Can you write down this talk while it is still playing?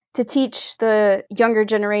to teach the younger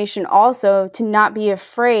generation also to not be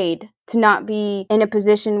afraid, to not be in a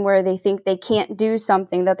position where they think they can't do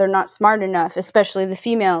something, that they're not smart enough, especially the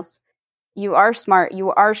females. You are smart,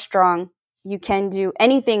 you are strong, you can do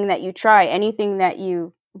anything that you try, anything that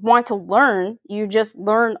you want to learn, you just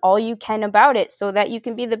learn all you can about it so that you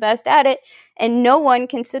can be the best at it, and no one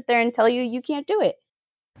can sit there and tell you you can't do it.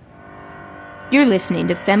 You're listening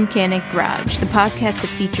to Femcanic Garage, the podcast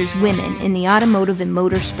that features women in the automotive and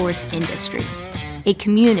motorsports industries. A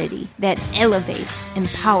community that elevates,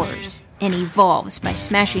 empowers, and evolves by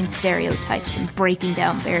smashing stereotypes and breaking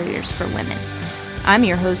down barriers for women. I'm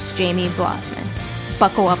your host, Jamie Blosman.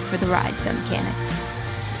 Buckle up for the ride, Femcanics.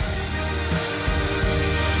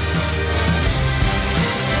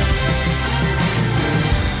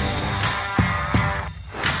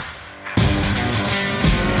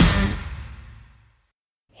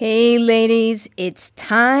 Hey ladies, it's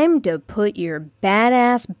time to put your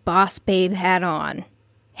badass boss babe hat on.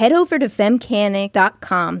 Head over to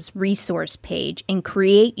femcanic.com's resource page and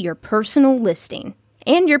create your personal listing.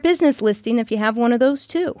 And your business listing if you have one of those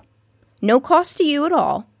too. No cost to you at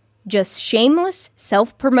all, just shameless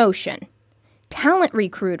self-promotion. Talent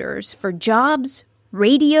recruiters for jobs,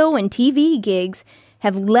 radio, and TV gigs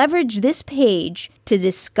have leveraged this page to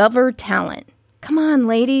discover talent. Come on,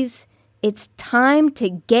 ladies. It's time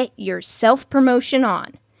to get your self-promotion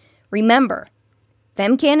on. Remember,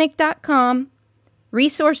 femcanic.com,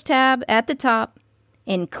 resource tab at the top,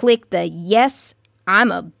 and click the Yes,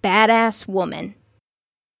 I'm a Badass Woman.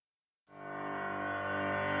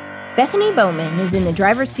 Bethany Bowman is in the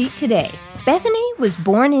driver's seat today. Bethany was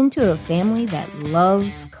born into a family that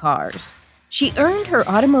loves cars. She earned her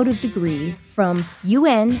automotive degree from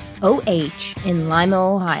UNOH in Lima,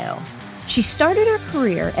 Ohio. She started her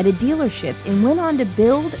career at a dealership and went on to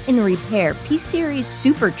build and repair P-Series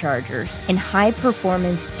superchargers and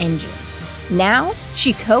high-performance engines. Now,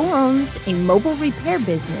 she co-owns a mobile repair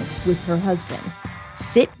business with her husband.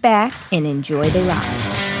 Sit back and enjoy the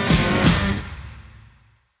ride.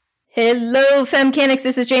 Hello, Femcanics.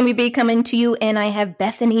 This is Jamie B coming to you, and I have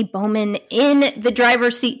Bethany Bowman in the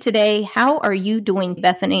driver's seat today. How are you doing,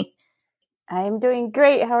 Bethany? I am doing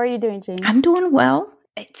great. How are you doing, Jamie? I'm doing well.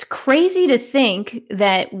 It's crazy to think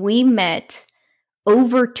that we met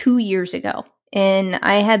over 2 years ago, and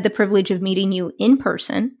I had the privilege of meeting you in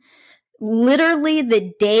person, literally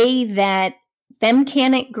the day that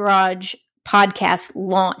Femcanic Garage podcast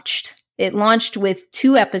launched. It launched with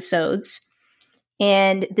 2 episodes,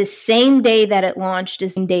 and the same day that it launched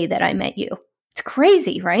is the day that I met you. It's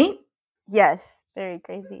crazy, right? Yes, very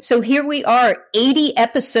crazy. So here we are 80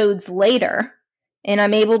 episodes later, and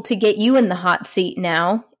I'm able to get you in the hot seat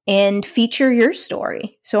now and feature your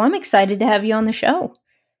story. So I'm excited to have you on the show.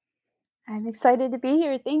 I'm excited to be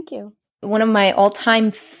here. Thank you. One of my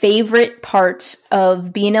all-time favorite parts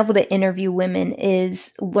of being able to interview women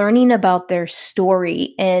is learning about their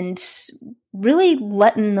story and really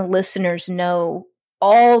letting the listeners know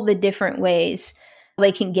all the different ways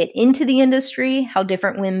they can get into the industry, how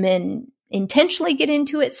different women intentionally get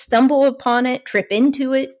into it, stumble upon it, trip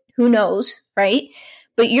into it. Who knows, right?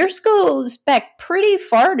 But yours goes back pretty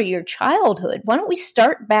far to your childhood. Why don't we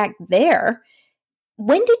start back there?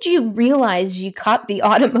 When did you realize you caught the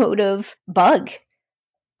automotive bug?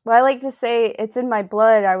 Well, I like to say it's in my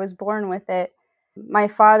blood. I was born with it. My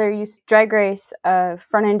father used to drag race a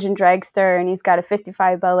front-engine dragster, and he's got a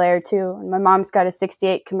 55 Bel Air too. And my mom's got a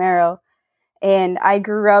 68 Camaro. And I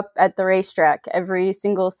grew up at the racetrack every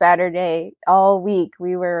single Saturday, all week.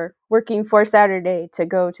 We were working for Saturday to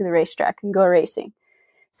go to the racetrack and go racing.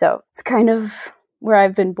 So it's kind of where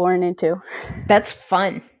I've been born into. That's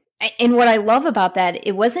fun. And what I love about that,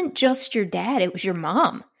 it wasn't just your dad, it was your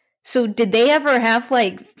mom. So did they ever have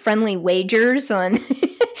like friendly wagers on,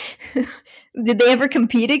 did they ever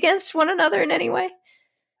compete against one another in any way?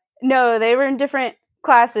 No, they were in different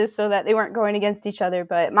classes so that they weren't going against each other,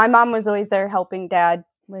 but my mom was always there helping dad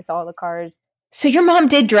with all the cars. So your mom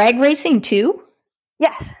did drag racing too?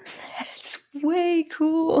 Yes. That's way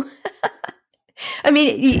cool. I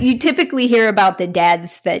mean, you typically hear about the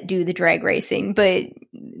dads that do the drag racing, but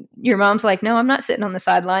your mom's like, no, I'm not sitting on the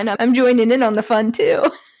sideline. I'm joining in on the fun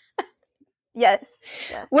too. Yes.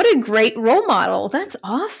 What a great role model. That's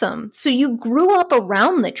awesome. So you grew up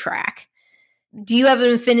around the track. Do you have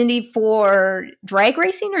an affinity for drag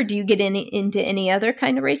racing, or do you get into any other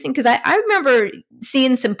kind of racing? Because I remember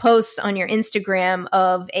seeing some posts on your Instagram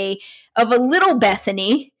of a little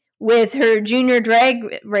Bethany with her junior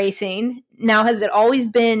drag racing. Now, has it always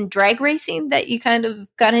been drag racing that you kind of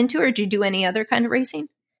got into, or did you do any other kind of racing?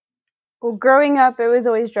 Well, growing up, it was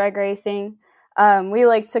always drag racing. We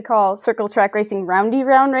like to call circle track racing roundy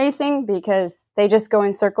round racing because they just go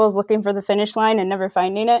in circles looking for the finish line and never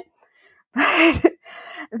finding it.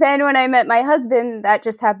 But then when I met my husband, that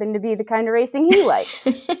just happened to be the kind of racing he likes.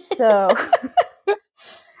 So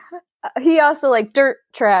he also liked dirt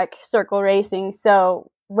track circle racing. So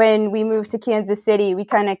when we moved to Kansas City, we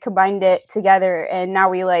kind of combined it together. And now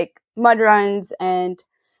we like mud runs and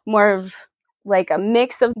more of like a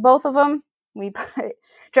mix of both of them. We put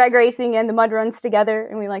drag racing and the mud runs together,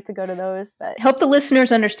 and we like to go to those. But help the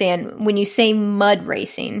listeners understand when you say mud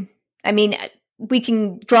racing. I mean, we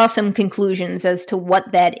can draw some conclusions as to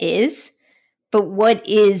what that is, but what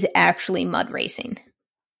is actually mud racing?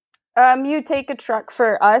 You take a truck.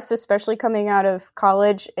 For us, especially coming out of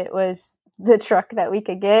college, it was the truck that we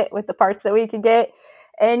could get with the parts that we could get,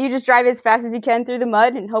 and you just drive as fast as you can through the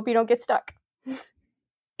mud and hope you don't get stuck.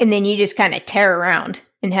 And then you just kind of tear around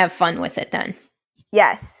and have fun with it then.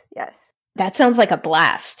 Yes. That sounds like a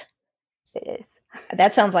blast. It is.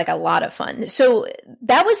 That sounds like a lot of fun. So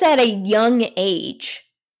that was at a young age.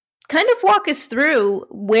 Kind of walk us through,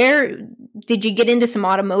 where did you get into some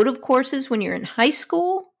automotive courses when you're in high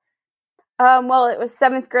school? Well, it was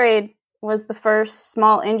 7th grade was the first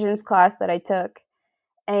small engines class that I took.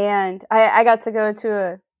 And I got to go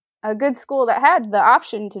to a good school that had the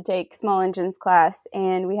option to take small engines class.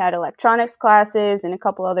 And we had electronics classes and a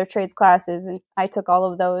couple other trades classes. And I took all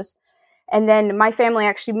of those. And then my family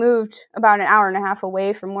actually moved about an hour and a half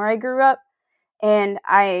away from where I grew up. And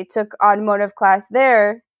I took automotive class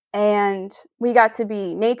there. And we got to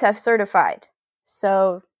be NATEF certified.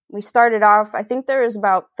 So we started off, I think there was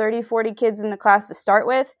about 30, 40 kids in the class to start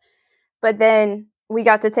with. But then we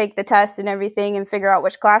got to take the test and everything and figure out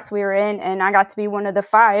which class we were in. And I got to be one of the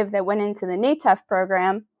 5 that went into the NATEF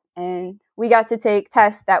program. And we got to take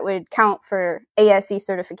tests that would count for ASE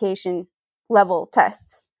certification level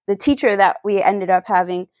tests. The teacher that we ended up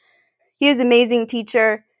having, he was an amazing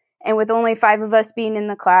teacher. And with only 5 of us being in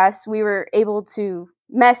the class, we were able to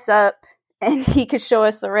mess up, and he could show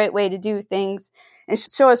us the right way to do things and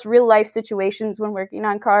show us real life situations when working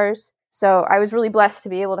on cars. So I was really blessed to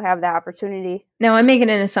be able to have that opportunity. Now, I'm making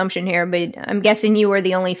an assumption here, but I'm guessing you were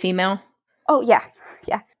the only female? Oh, yeah.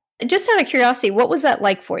 Just out of curiosity, what was that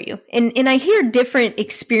like for you? And I hear different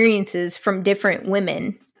experiences from different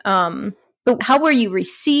women. But how were you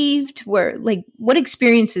received? What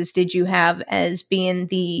experiences did you have as being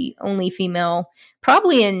the only female,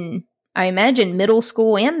 probably in, I imagine, middle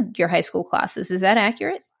school and your high school classes? Is that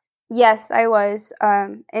accurate? Yes, I was.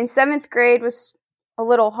 In 7th grade was a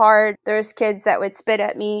little hard. There's kids that would spit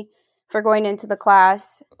at me for going into the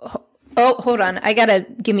class. Oh, hold on.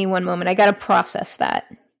 Give me one moment. I got to process that.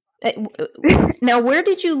 Now, where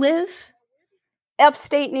did you live?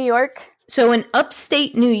 Upstate New York. So in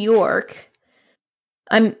upstate New York,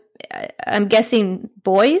 I'm guessing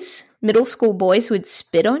middle school boys would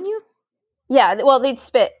spit on you? Yeah, well, they'd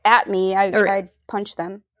spit at me. I'd punch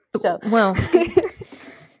them. So, well,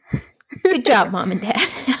 good job, Mom and Dad.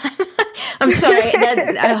 I'm sorry.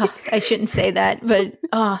 I shouldn't say that, but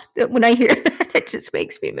when I hear that, it just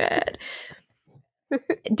makes me mad.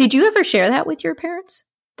 Did you ever share that with your parents,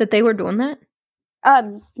 that they were doing that?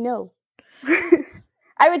 No.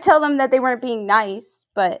 I would tell them that they weren't being nice,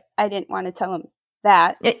 but I didn't want to tell them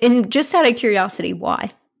that. And just out of curiosity,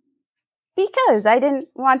 why? Because I didn't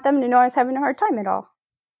want them to know I was having a hard time at all.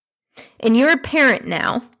 And you're a parent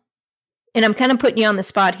now, and I'm kind of putting you on the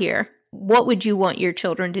spot here. What would you want your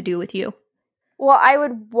children to do with you? Well, I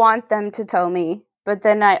would want them to tell me, but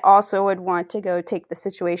then I also would want to go take the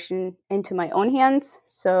situation into my own hands.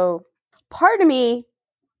 So part of me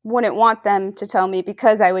wouldn't want them to tell me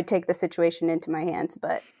because I would take the situation into my hands.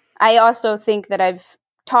 But I also think that I've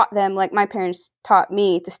taught them, like my parents taught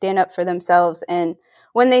me, to stand up for themselves. And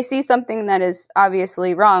when they see something that is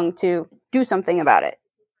obviously wrong, to do something about it.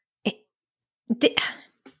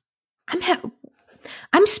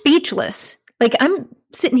 I'm speechless. Like, I'm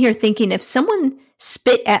sitting here thinking, if someone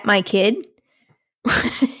spit at my kid,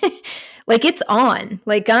 like, it's on.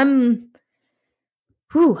 Like, I'm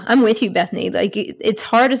with you, Bethany. Like, it's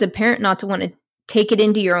hard as a parent not to want to take it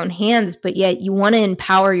into your own hands, but yet you want to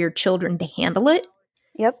empower your children to handle it.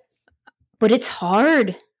 Yep. But it's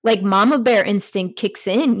hard. Like, mama bear instinct kicks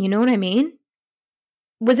in. You know what I mean?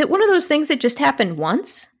 Was it one of those things that just happened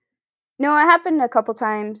once? No, it happened a couple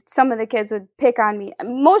times. Some of the kids would pick on me.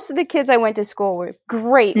 Most of the kids I went to school were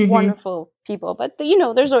great, wonderful people. But,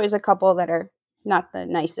 there's always a couple that are not the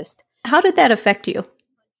nicest. How did that affect you?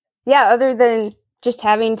 Yeah, other than just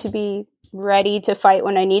having to be ready to fight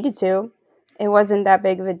when I needed to, it wasn't that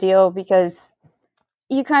big of a deal because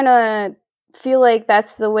you kind of feel like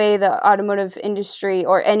that's the way the automotive industry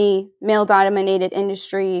or any male-dominated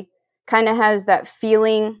industry kind of has that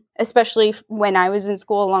feeling, especially when I was in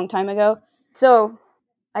school a long time ago. So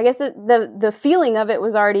I guess the feeling of it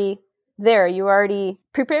was already there. You were already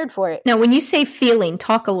prepared for it. Now, when you say feeling,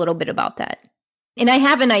 talk a little bit about that. And I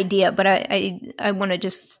have an idea, but I want to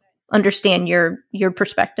just understand your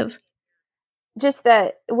perspective. Just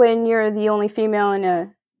that when you're the only female in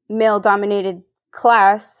a male-dominated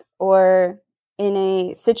class, or in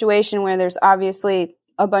a situation where there's obviously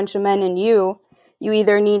a bunch of men and you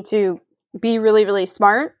either need to be really, really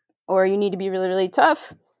smart, or you need to be really, really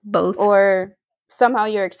tough. Both. Or somehow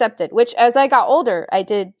you're accepted, which as I got older,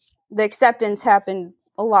 the acceptance happened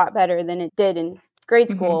a lot better than it did in grade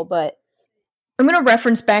school. But I'm going to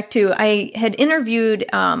reference back to, I had interviewed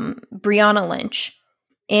Brianna Lynch,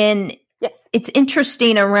 and yes, it's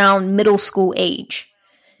interesting around middle school age.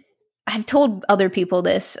 I've told other people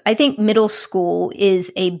this. I think middle school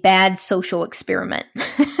is a bad social experiment.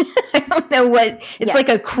 I don't know what, it's like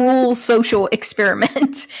a cruel social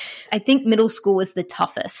experiment. I think middle school is the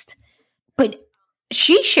toughest. But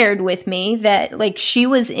she shared with me that like she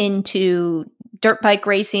was into dirt bike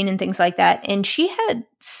racing and things like that. And she had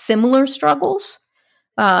similar struggles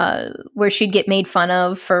where she'd get made fun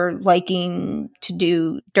of for liking to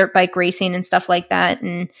do dirt bike racing and stuff like that.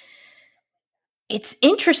 And it's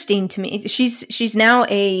interesting to me. She's now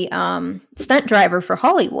a stunt driver for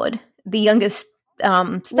Hollywood, the youngest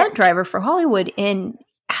stunt driver for Hollywood, and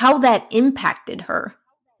how that impacted her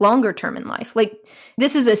longer term in life. Like,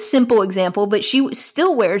 this is a simple example, but she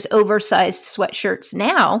still wears oversized sweatshirts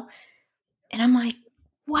now. And I'm like,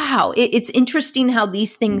 wow, it's interesting how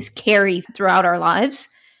these things carry throughout our lives.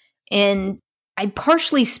 And I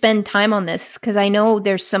partially spend time on this because I know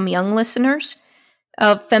there's some young listeners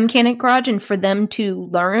of Femcanic Garage, and for them to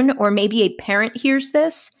learn, or maybe a parent hears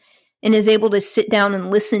this and is able to sit down and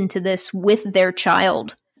listen to this with their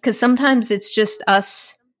child. Because sometimes it's just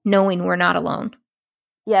us knowing we're not alone.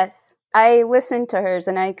 Yes, I listened to hers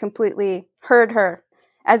and I completely heard her.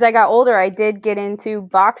 As I got older, I did get into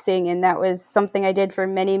boxing, and that was something I did for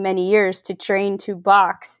many, many years, to train to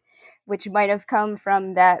box, which might have come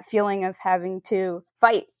from that feeling of having to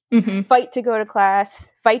fight. Fight to go to class,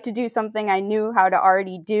 fight to do something I knew how to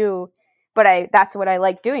already do, but that's what I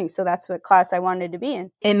like doing, so that's what class I wanted to be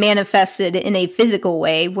in. It manifested in a physical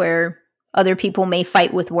way where other people may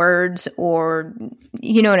fight with words, or,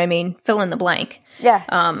 you know what I mean, fill in the blank. Yeah.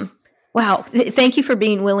 Wow. Thank you for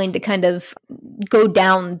being willing to kind of go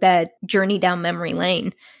down that journey down memory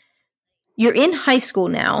lane. You're in high school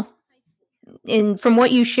now. And from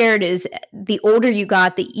what you shared is the older you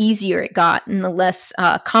got, the easier it got, and the less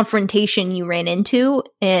confrontation you ran into,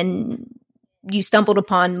 and you stumbled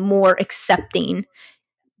upon more accepting.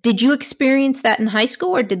 Did you experience that in high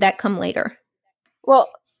school, or did that come later? Well,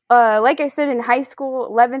 like I said, in high school,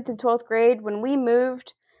 11th and 12th grade, when we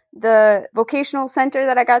moved, the vocational center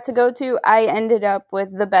that I got to go to, I ended up with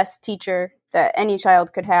the best teacher that any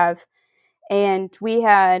child could have. And we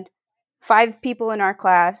had 5 people in our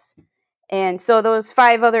class. And so those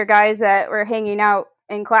 5 other guys that were hanging out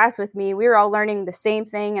in class with me, we were all learning the same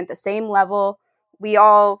thing at the same level. We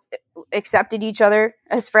all accepted each other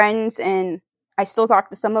as friends, and I still talk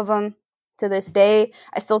to some of them to this day.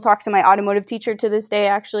 I still talk to my automotive teacher to this day,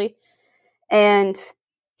 actually. And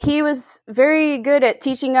he was very good at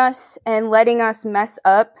teaching us and letting us mess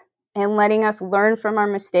up and letting us learn from our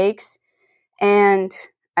mistakes. And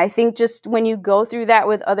I think just when you go through that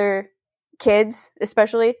with other kids,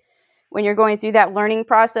 especially when you're going through that learning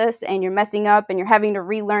process and you're messing up and you're having to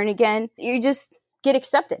relearn again, you just get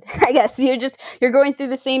accepted. I guess you're going through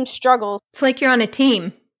the same struggles. It's like you're on a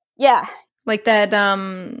team. Yeah. Like that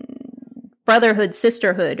brotherhood,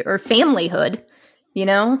 sisterhood, or familyhood, you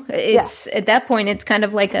know? It's at that point, it's kind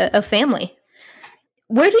of like a family.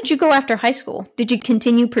 Where did you go after high school? Did you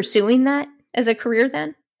continue pursuing that as a career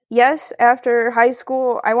then? Yes, after high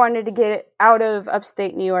school, I wanted to get out of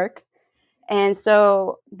upstate New York. And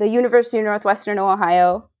so the University of Northwestern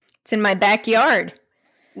Ohio. It's in my backyard.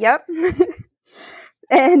 Yep.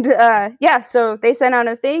 And so they sent out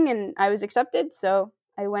a thing and I was accepted. So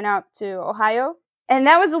I went out to Ohio. And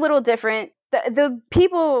that was a little different. The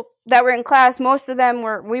people that were in class, most of them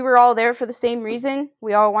we were all there for the same reason.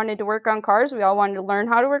 We all wanted to work on cars. We all wanted to learn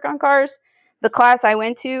how to work on cars. The class I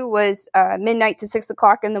went to was midnight to 6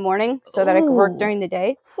 o'clock in the morning so that I could work during the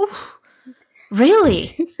day.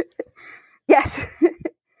 Really? Yes.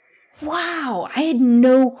 Wow. I had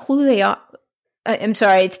no clue they are. I'm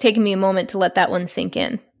sorry. It's taken me a moment to let that one sink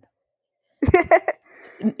in.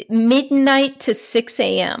 Midnight to 6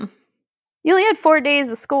 a.m. You only had 4 days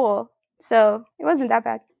of school, so it wasn't that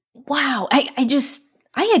bad. wow. I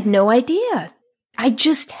had no idea. I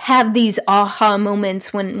just have these aha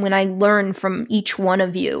moments when I learn from each one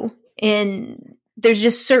of you. And there's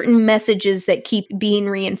just certain messages that keep being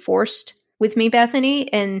reinforced with me,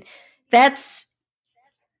 Bethany. And that's,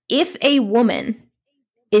 if a woman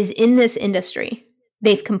is in this industry,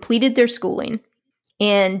 they've completed their schooling,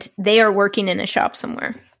 and they are working in a shop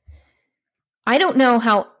somewhere, I don't know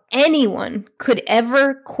how anyone could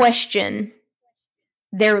ever question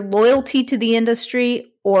their loyalty to the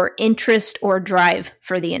industry or interest or drive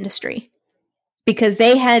for the industry, because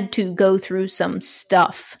they had to go through some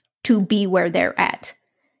stuff to be where they're at.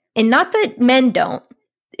 And not that men don't.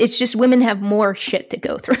 It's just women have more shit to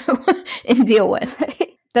go through and deal with.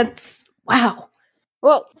 That's, wow.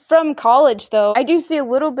 Well, from college, though, I do see a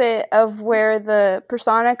little bit of where the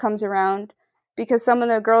persona comes around, because some of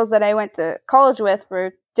the girls that I went to college with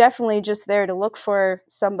were definitely just there to look for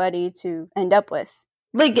somebody to end up with.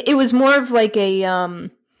 Like, it was more of like a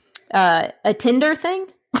Tinder thing?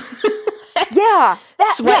 Yeah.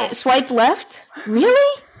 Swipe left?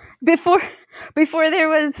 Really? Before there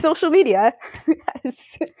was social media.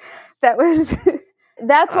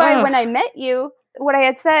 That's why when I met you, what I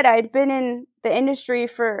had said, I'd been in the industry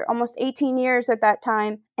for almost 18 years at that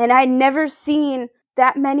time, and I'd never seen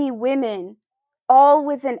that many women all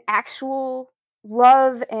with an actual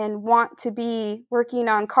love and want to be working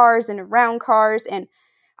on cars and around cars, and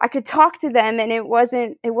I could talk to them, and it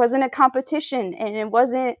wasn't a competition, and it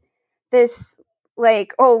wasn't this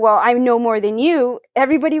like, oh, well, I know more than you.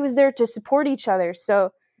 Everybody was there to support each other.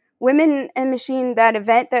 So Women and Machine, that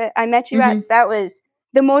event that I met you at, that was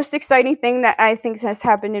the most exciting thing that I think has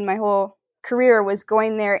happened in my whole career, was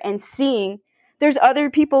going there and seeing there's other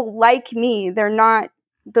people like me. They're not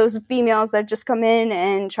those females that just come in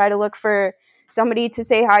and try to look for somebody to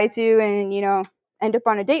say hi to and, end up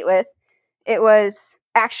on a date with. It was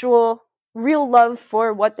actual real love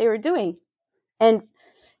for what they were doing. And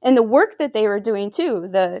the work that they were doing too,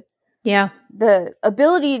 the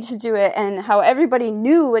ability to do it, and how everybody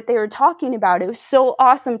knew what they were talking about. It was so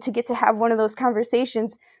awesome to get to have one of those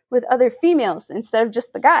conversations with other females instead of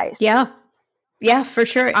just the guys. Yeah, for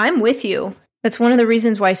sure. I'm with you. That's one of the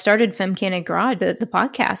reasons why I started Femcanic Garage, the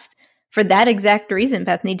podcast, for that exact reason,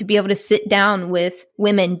 Bethany, to be able to sit down with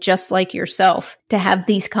women just like yourself to have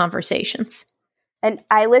these conversations. And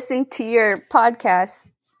I listen to your podcast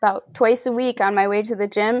about twice a week on my way to the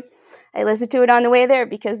gym. I listen to it on the way there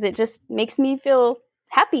because it just makes me feel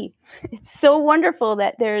happy. It's so wonderful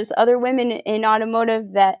that there's other women in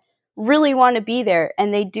automotive that really want to be there,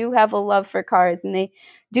 and they do have a love for cars, and they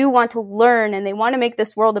do want to learn, and they want to make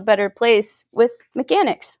this world a better place with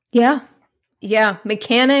mechanics. Yeah,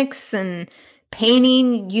 mechanics and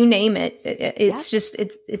painting, you name it. It's just,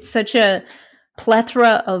 it's such a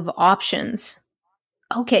plethora of options.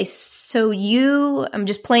 Okay, so I'm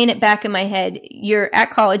just playing it back in my head. You're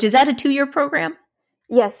at college. Is that a 2-year program?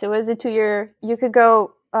 Yes, it was a 2-year. You could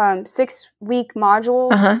go 6-week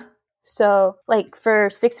module. Uh-huh. So, like, for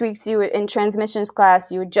 6 weeks, in transmissions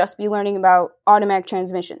class, you would just be learning about automatic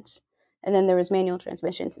transmissions. And then there was manual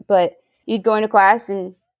transmissions. But you'd go into class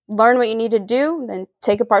and learn what you need to do, then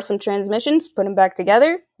take apart some transmissions, put them back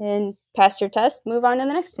together, and pass your test, move on to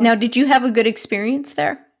the next one. Now, did you have a good experience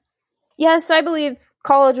there? Yes, I believe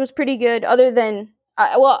college was pretty good, other than,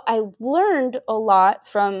 I learned a lot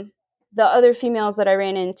from the other females that I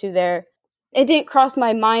ran into there. It didn't cross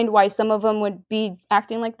my mind why some of them would be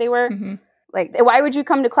acting like they were. Mm-hmm. Like, why would you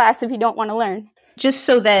come to class if you don't want to learn? Just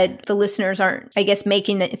so that the listeners aren't, I guess,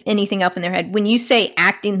 making anything up in their head. When you say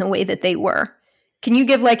acting the way that they were, can you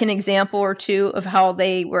give like an example or two of how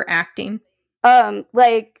they were acting?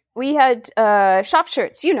 Like, we had shop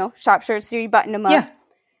shirts, shop shirts, you button them up. Yeah.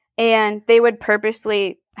 And they would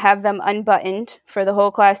purposely have them unbuttoned for the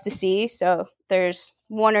whole class to see. So there's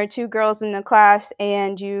 1 or 2 girls in the class,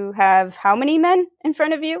 and you have how many men in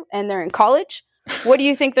front of you? And they're in college. What do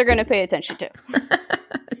you think they're going to pay attention to?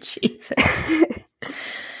 Jesus.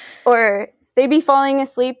 Or they'd be falling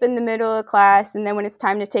asleep in the middle of class, and then when it's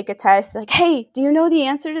time to take a test, like, hey, do you know the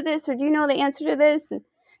answer to this? Or do you know the answer to this? And,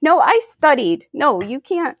 no, I studied. No, you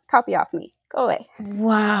can't copy off me. Go away.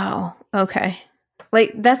 Wow. Okay.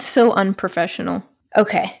 Like, that's so unprofessional.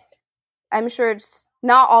 Okay. I'm sure it's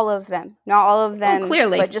not all of them. Not all of them.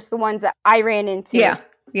 Clearly. But just the ones that I ran into.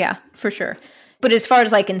 Yeah, for sure. But as far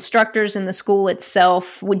as, like, instructors in the school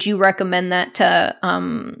itself, would you recommend that to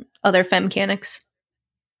other femcanics?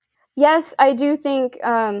 Yes, I do think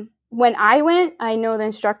when I went, I know the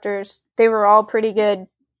instructors, they were all pretty good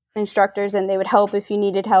instructors, and they would help if you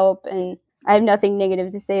needed help. And I have nothing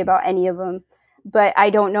negative to say about any of them. But I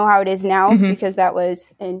don't know how it is now, because that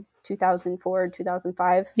was in 2004,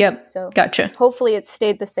 2005. Yep. So Gotcha. hopefully it's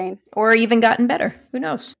stayed the same. Or even gotten better. Who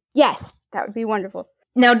knows? Yes, that would be wonderful.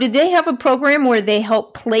 Now, did they have a program where they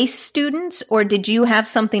help place students, or did you have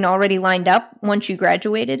something already lined up once you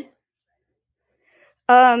graduated?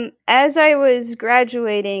 As I was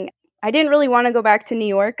graduating, I didn't really want to go back to New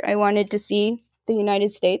York. I wanted to see the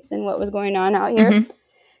United States and what was going on out here. Mm-hmm.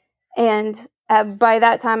 And by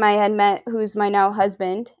that time, I had met who's my now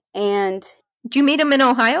husband. And did you meet him in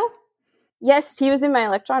Ohio? Yes, he was in my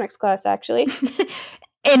electronics class, actually.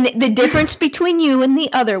 And the difference between you and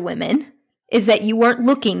the other women is that you weren't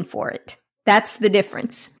looking for it. That's the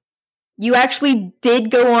difference. You actually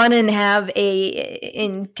did go on and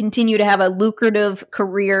and continue to have a lucrative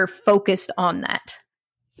career focused on that.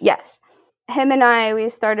 Yes. Him and I, we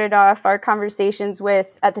started off our conversations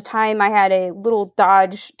with, at the time I had a little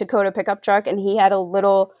Dodge Dakota pickup truck and he had a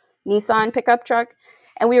little Nissan pickup truck.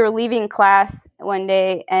 And we were leaving class one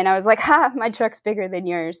day and I was like, my truck's bigger than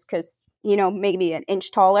yours because, maybe an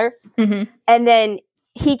inch taller. Mm-hmm. And then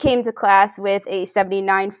he came to class with a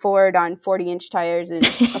 79 Ford on 40-inch tires and a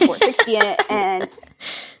 460 in it. And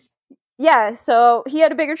yeah, so he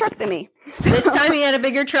had a bigger truck than me. So, this time he had a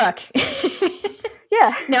bigger truck.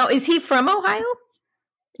 Yeah. Now, is he from Ohio?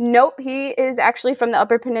 Nope, he is actually from the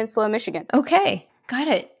Upper Peninsula, Michigan. Okay, got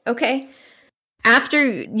it. Okay. After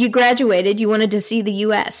you graduated, you wanted to see the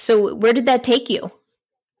U.S. So where did that take you?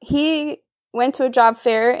 He went to a job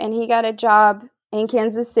fair and he got a job in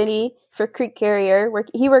Kansas City for Creek Carrier.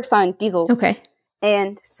 He works on diesels. Okay.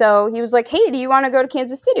 And so he was like, hey, do you want to go to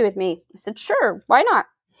Kansas City with me? I said, sure, why not?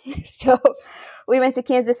 So we went to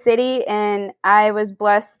Kansas City and I was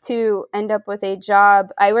blessed to end up with a job.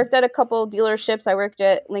 I worked at a couple dealerships. I worked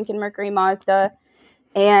at Lincoln Mercury Mazda.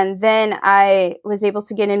 And then I was able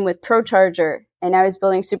to get in with ProCharger and I was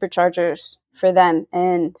building superchargers for them.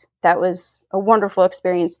 And that was a wonderful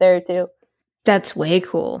experience there too. That's way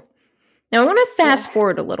cool. Now I want to fast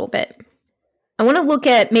forward a little bit. I want to look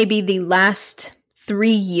at maybe the last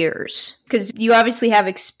 3 years because you obviously have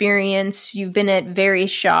experience. You've been at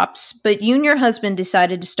various shops, but you and your husband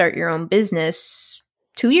decided to start your own business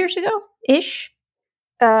 2 years ago-ish?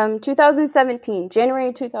 2017,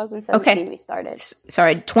 January 2017, we started.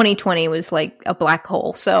 Sorry, 2020 was like a black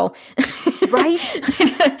hole. So, right?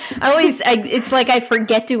 It's like I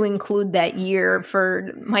forget to include that year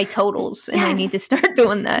for my totals, and I need to start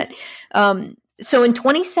doing that. So in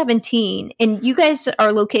 2017, and you guys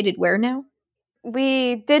are located where now?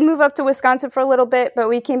 We did move up to Wisconsin for a little bit, but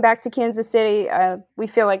we came back to Kansas City. We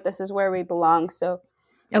feel like this is where we belong, so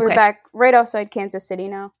we're back right outside Kansas City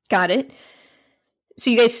now. Got it. So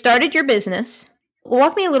you guys started your business.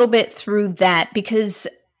 Walk me a little bit through that because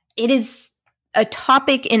it is a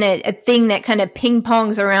topic and a thing that kind of ping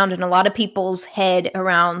pongs around in a lot of people's head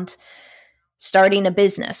around starting a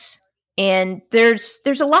business. And there's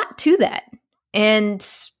a lot to that. And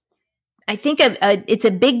I think it's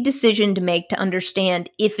a big decision to make to understand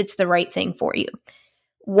if it's the right thing for you.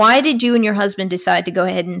 Why did you and your husband decide to go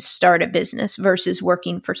ahead and start a business versus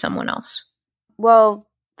working for someone else? Well,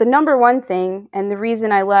 the number one thing, and the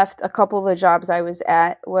reason I left a couple of the jobs I was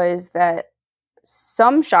at, was that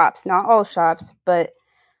some shops, not all shops, but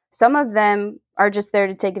some of them are just there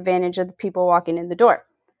to take advantage of the people walking in the door.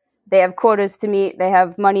 They have quotas to meet, they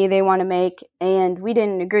have money they want to make, and we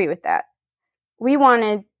didn't agree with that. We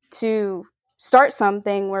wanted to start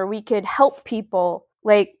something where we could help people.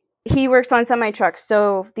 Like, he works on semi-trucks,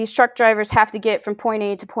 so these truck drivers have to get from point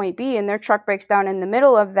A to point B, and their truck breaks down in the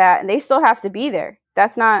middle of that, and they still have to be there.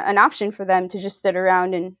 That's not an option for them to just sit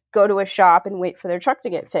around and go to a shop and wait for their truck to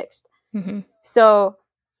get fixed. Mm-hmm. So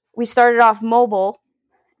we started off mobile,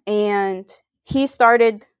 and he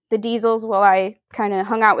started the diesels while I kind of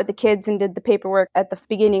hung out with the kids and did the paperwork at the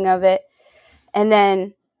beginning of it. And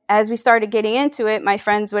then as we started getting into it, my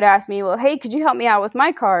friends would ask me, well, hey, could you help me out with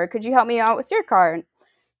my car? Could you help me out with your car? And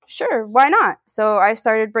sure, why not? So I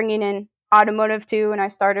started bringing in automotive too, and I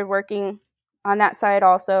started working on that side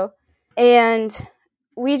also. And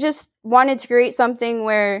we just wanted to create something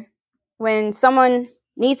where when someone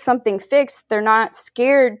needs something fixed, they're not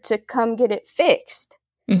scared to come get it fixed.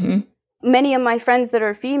 Mm-hmm. Many of my friends that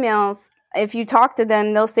are females, if you talk to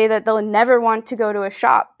them, they'll say that they'll never want to go to a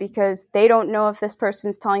shop because they don't know if this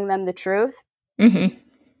person's telling them the truth.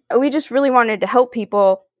 Mm-hmm. We just really wanted to help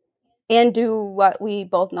people and do what we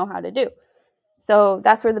both know how to do. So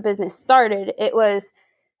that's where the business started. It was,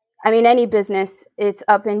 any business, it's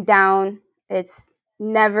up and down. It's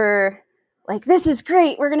never like, this is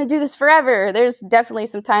great, we're going to do this forever. There's definitely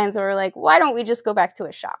some times where we're like, why don't we just go back to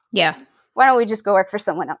a shop? Yeah. Why don't we just go work for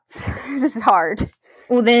someone else? This is hard.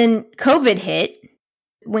 Well, then COVID hit.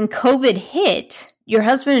 When COVID hit, your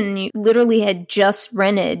husband and you literally had just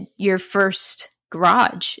rented your first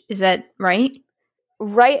garage. Is that right?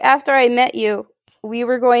 Right after I met you, we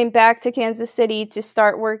were going back to Kansas City to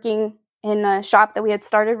start working in the shop that we had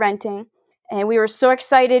started renting. And we were so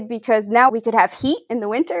excited because now we could have heat in the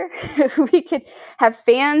winter. We could have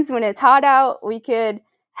fans when it's hot out. We could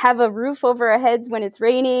have a roof over our heads when it's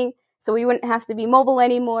raining. So we wouldn't have to be mobile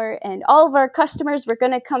anymore. And all of our customers were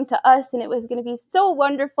going to come to us, and it was going to be so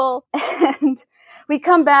wonderful. And we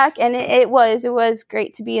come back, and it was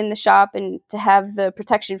great to be in the shop and to have the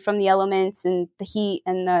protection from the elements and the heat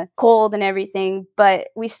and the cold and everything. But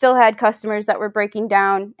we still had customers that were breaking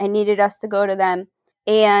down and needed us to go to them.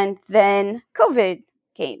 And then COVID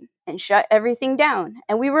came and shut everything down.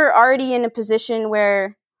 And we were already in a position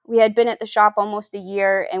where we had been at the shop almost a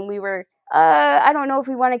year, and we were, I don't know if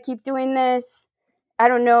we want to keep doing this. I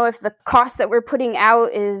don't know if the cost that we're putting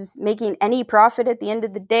out is making any profit at the end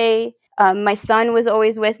of the day. My son was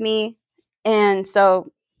always with me, and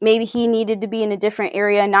so maybe he needed to be in a different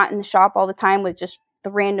area, not in the shop all the time with just the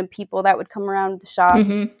random people that would come around the shop.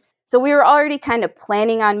 Mm-hmm. So we were already kind of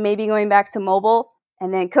planning on maybe going back to mobile,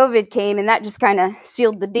 and then COVID came, and that just kind of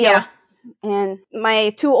sealed the deal. Yeah. And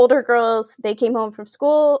my two older girls, they came home from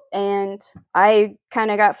school, and I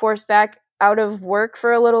kind of got forced back out of work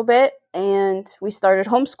for a little bit, and we started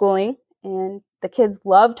homeschooling, and the kids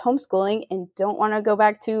loved homeschooling and don't want to go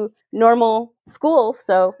back to normal school,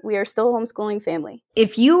 so we are still a homeschooling family.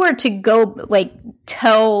 If you were to go,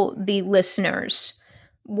 tell the listeners,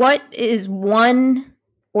 what is one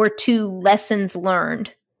or two lessons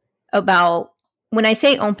learned about, when I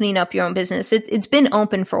say opening up your own business, it's been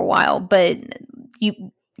open for a while, but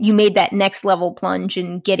you made that next level plunge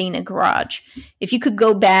in getting a garage. If you could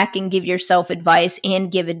go back and give yourself advice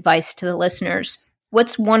and give advice to the listeners,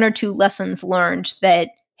 what's one or two lessons learned that,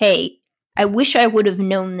 hey, I wish I would have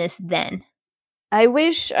known this then? I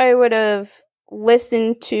wish I would have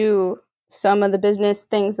listened to some of the business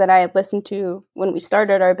things that I had listened to when we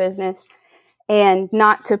started our business, and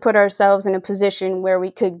not to put ourselves in a position where we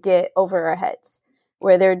could get over our heads,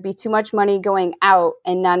 where there'd be too much money going out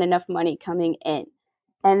and not enough money coming in.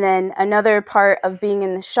 And then another part of being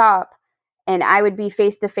in the shop, and I would be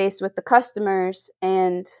face to face with the customers,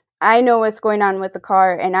 and I know what's going on with the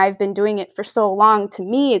car, and I've been doing it for so long. To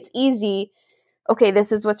me, it's easy. Okay,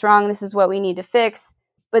 this is what's wrong. This is what we need to fix.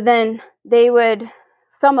 But then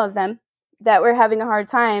some of them that were having a hard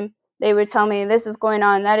time, they would tell me this is going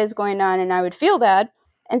on, that is going on, and I would feel bad.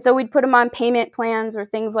 And so we'd put them on payment plans or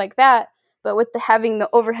things like that. But with having the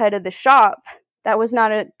overhead of the shop, that was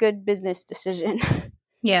not a good business decision.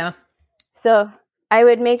 Yeah. So I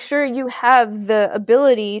would make sure you have the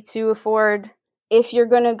ability to afford, if you're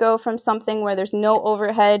going to go from something where there's no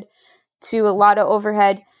overhead to a lot of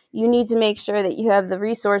overhead, you need to make sure that you have the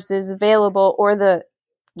resources available or the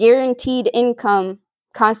guaranteed income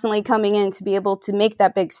constantly coming in to be able to make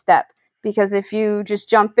that big step. Because if you just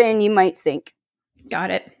jump in, you might sink.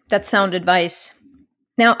 Got it. That's sound advice.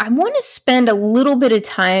 Now, I want to spend a little bit of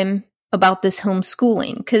time about this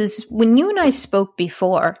homeschooling, because when you and I spoke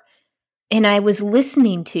before and I was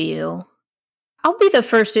listening to you, I'll be the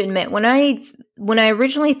first to admit, when I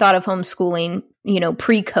originally thought of homeschooling,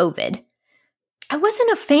 pre-COVID, I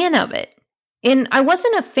wasn't a fan of it. And I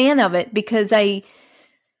wasn't a fan of it because I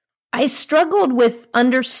struggled with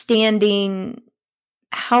understanding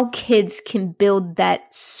how kids can build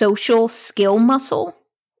that social skill muscle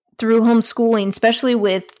through homeschooling, especially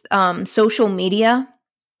with social media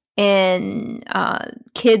and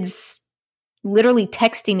kids literally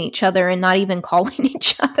texting each other and not even calling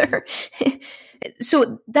each other.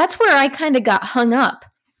 So that's where I kind of got hung up.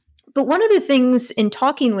 But one of the things in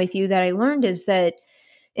talking with you that I learned is that,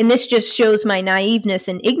 and this just shows my naiveness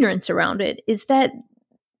and ignorance around it, is that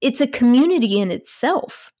it's a community in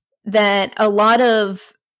itself, that a lot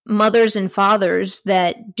of mothers and fathers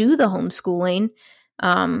that do the homeschooling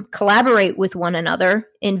collaborate with one another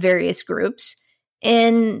in various groups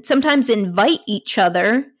and sometimes invite each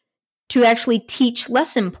other to actually teach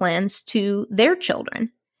lesson plans to their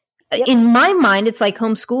children. Yep. In my mind, it's like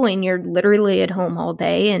homeschooling. You're literally at home all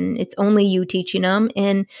day and it's only you teaching them.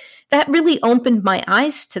 And that really opened my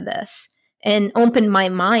eyes to this and opened my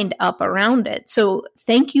mind up around it. So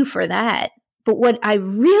thank you for that. But what I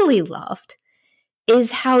really loved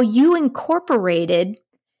is how you incorporated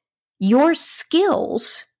your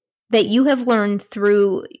skills that you have learned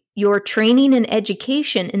through your training and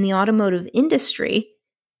education in the automotive industry.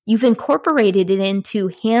 You've incorporated it into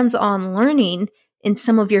hands-on learning in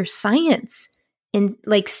some of your science and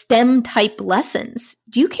STEM type lessons.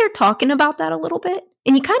 Do you care talking about that a little bit?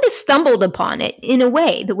 And you kind of stumbled upon it in a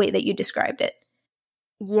way, the way that you described it.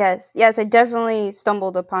 Yes, I definitely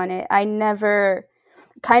stumbled upon it. I never,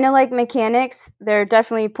 kind of like mechanics, there are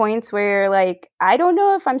definitely points where you're like, I don't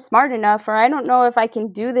know if I'm smart enough, or I don't know if I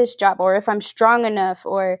can do this job, or if I'm strong enough,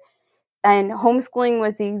 and homeschooling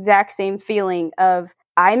was the exact same feeling of,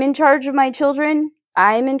 I'm in charge of my children,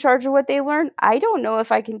 I'm in charge of what they learn, I don't know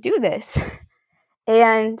if I can do this.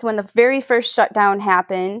 And when the very first shutdown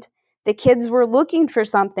happened, the kids were looking for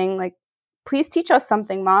something like, please teach us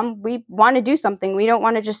something, Mom. We want to do something. We don't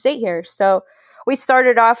want to just sit here. So we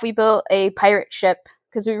started off, we built a pirate ship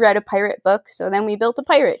because we read a pirate book. So then we built a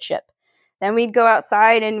pirate ship. Then we'd go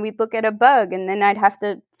outside and we'd look at a bug, and then I'd have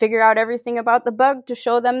to figure out everything about the bug to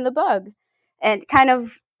show them the bug. And kind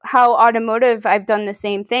of how automotive, I've done the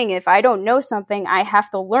same thing. If I don't know something, I have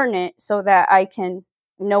to learn it so that I can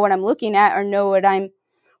know what I'm looking at or know what I'm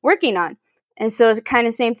working on. And so it's kind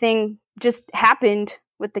of same thing just happened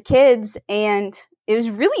with the kids, and it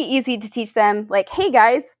was really easy to teach them, like, hey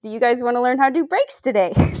guys, do you guys want to learn how to do brakes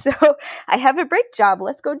today? So I have a brake job.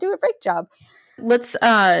 Let's go do a brake job. Let's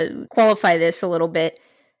qualify this a little bit.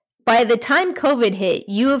 By the time COVID hit,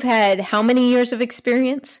 you have had how many years of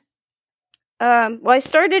experience? Well, I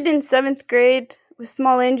started in 7th grade with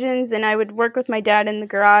small engines, and I would work with my dad in the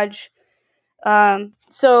garage.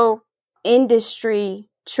 So industry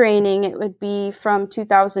training, it would be from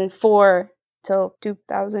 2004 till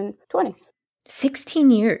 2020.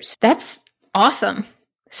 16 years. That's awesome.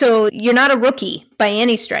 So you're not a rookie by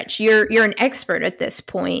any stretch. You're an expert at this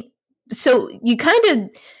point. So you kind of,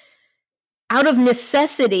 out of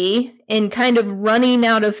necessity and kind of running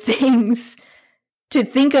out of things to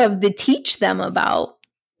think of to teach them about,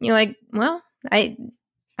 you're like, well, I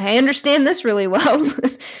understand this really well.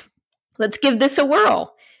 Let's give this a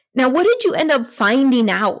whirl. Now, what did you end up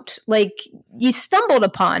finding out? Like, you stumbled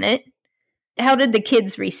upon it. How did the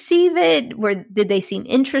kids receive it? Did they seem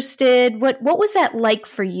interested? What was that like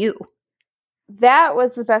for you? That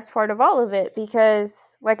was the best part of all of it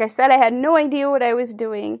because, like I said, I had no idea what I was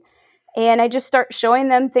doing. And I just start showing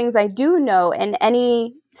them things I do know, and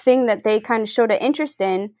anything that they kind of showed an interest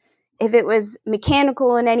in, if it was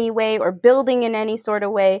mechanical in any way or building in any sort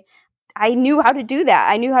of way, I knew how to do that.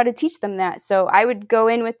 I knew how to teach them that. So I would go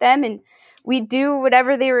in with them and we'd do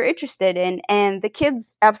whatever they were interested in. And the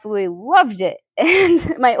kids absolutely loved it.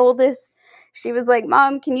 And my oldest, she was like,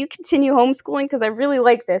 Mom, can you continue homeschooling? Because I really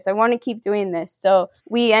like this. I want to keep doing this. So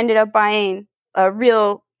we ended up buying a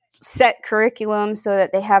real set curriculum so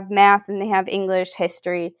that they have math and they have English,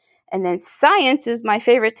 history. And then science is my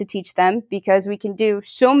favorite to teach them because we can do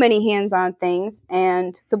so many hands-on things.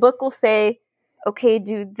 And the book will say, okay,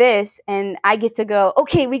 do this. And I get to go,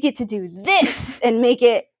 okay, we get to do this and make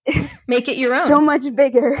it your own. So much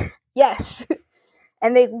bigger. Yes.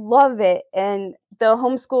 And they love it. And the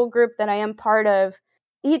homeschool group that I am part of,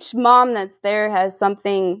 each mom that's there has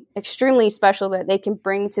something extremely special that they can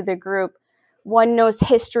bring to the group. One knows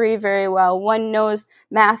history very well. One knows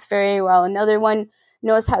math very well. Another one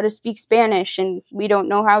knows how to speak Spanish, and we don't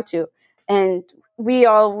know how to. And we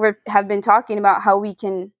all have been talking about how we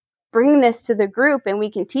can bring this to the group and we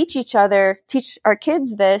can teach our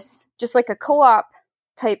kids this, just like a co-op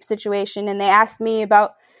type situation. And they asked me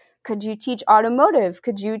about, could you teach automotive?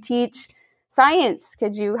 Could you teach science?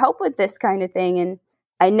 Could you help with this kind of thing? And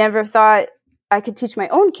I never thought I could teach my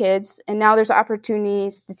own kids. And now there's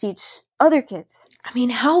opportunities to teach other kids. I mean,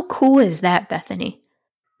 how cool is that, Bethany?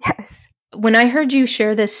 Yes. When I heard you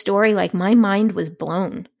share this story, like, my mind was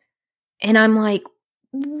blown. And I'm like,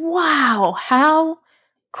 wow, how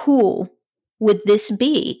cool would this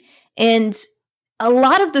be? And a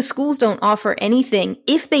lot of the schools don't offer anything,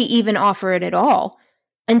 if they even offer it at all,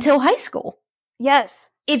 until high school. Yes.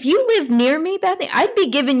 If you live near me, Bethany, I'd be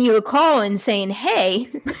giving you a call and saying, hey,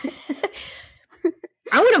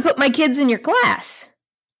 I want to put my kids in your class.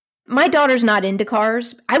 My daughter's not into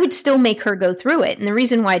cars. I would still make her go through it. And the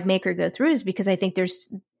reason why I'd make her go through is because I think there's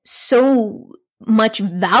so much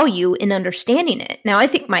value in understanding it. Now, I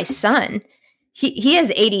think my son, he has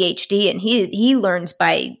ADHD and he learns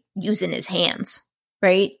by using his hands,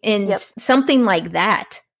 right? And something like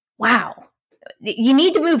that. Wow. You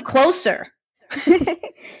need to move closer.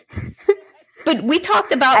 But we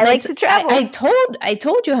talked about, I like to travel. I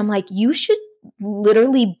told you, I'm like, you should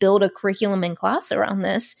literally build a curriculum in class around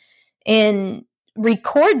this and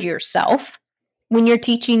record yourself when you're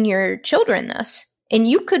teaching your children this. And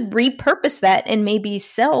you could repurpose that and maybe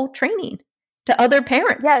sell training to other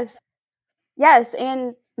parents. Yes.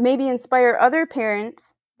 And maybe inspire other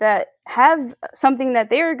parents that have something that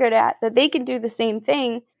they're good at, that they can do the same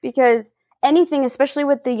thing. Because anything, especially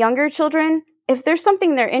with the younger children, if there's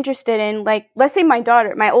something they're interested in, like, let's say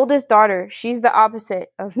my oldest daughter, she's the opposite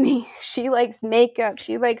of me. She likes makeup.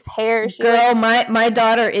 She likes hair. Girl, my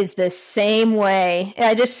daughter is the same way.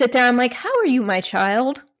 I just sit there. I'm like, how are you, my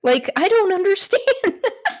child? Like, I don't understand.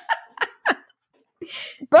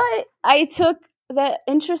 But I took the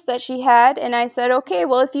interest that she had and I said, okay,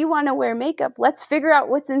 well, if you want to wear makeup, let's figure out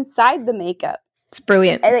what's inside the makeup. It's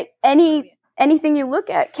brilliant. And, like, anything you look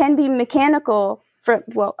at can be mechanical.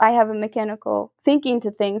 I have a mechanical thinking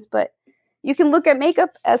to things, but you can look at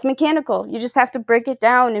makeup as mechanical. You just have to break it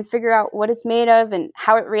down and figure out what it's made of and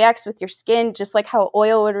how it reacts with your skin, just like how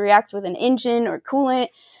oil would react with an engine or coolant.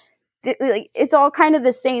 It's all kind of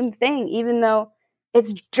the same thing, even though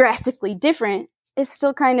it's drastically different. It's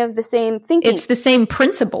still kind of the same thinking. It's the same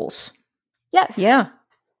principles. Yes. Yeah.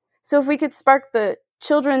 So if we could spark the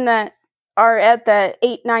children that are at the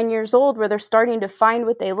 8-9 years old where they're starting to find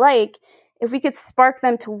what they like, if we could spark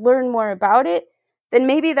them to learn more about it, then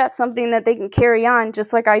maybe that's something that they can carry on,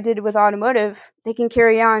 just like I did with automotive. They can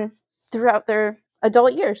carry on throughout their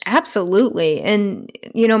adult years. Absolutely. And,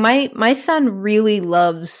 you know, my son really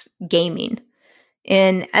loves gaming.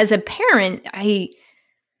 And as a parent,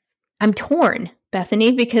 I'm torn,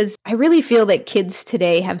 Bethany, because I really feel that kids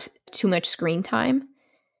today have too much screen time.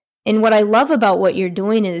 And what I love about what you're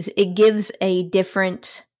doing is it gives a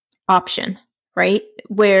different option, right?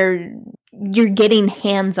 Where you're getting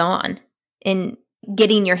hands-on and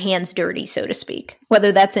getting your hands dirty, so to speak,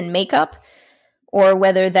 whether that's in makeup or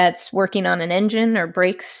whether that's working on an engine or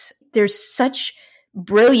brakes. There's such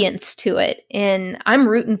brilliance to it. And I'm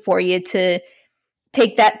rooting for you to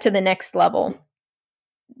take that to the next level.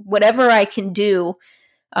 Whatever I can do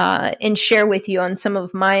and share with you on some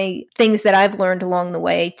of my things that I've learned along the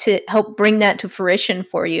way to help bring that to fruition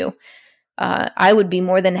for you, I would be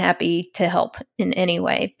more than happy to help in any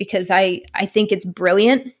way, because I think it's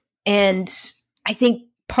brilliant. And I think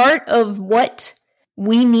part of what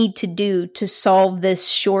we need to do to solve this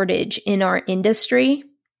shortage in our industry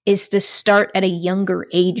is to start at a younger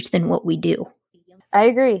age than what we do. I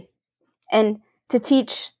agree. And to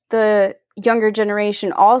teach the younger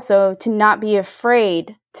generation also to not be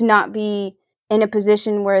afraid, to not be in a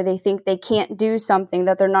position where they think they can't do something,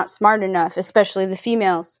 that they're not smart enough, especially the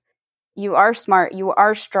females. You are smart. You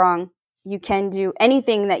are strong. You can do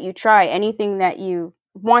anything that you try, anything that you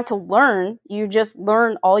want to learn. You just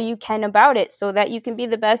learn all you can about it so that you can be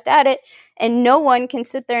the best at it. And no one can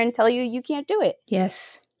sit there and tell you you can't do it.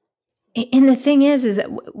 Yes. And the thing is that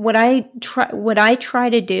what I try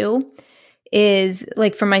to do is,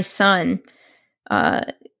 like, for my son,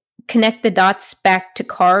 connect the dots back to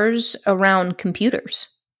cars around computers.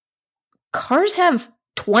 Cars have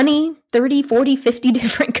 20, 30, 40, 50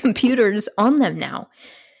 different computers on them now.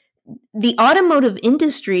 The automotive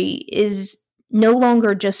industry is no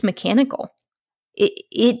longer just mechanical.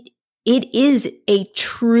 It is a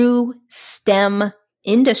true STEM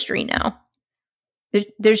industry now.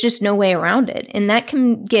 There's just no way around it. And that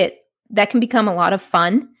can become a lot of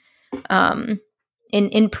fun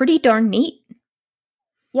and pretty darn neat.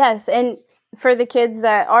 Yes, and for the kids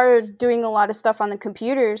that are doing a lot of stuff on the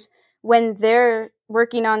computers, when they're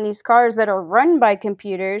working on these cars that are run by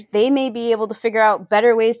computers, they may be able to figure out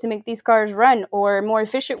better ways to make these cars run, or more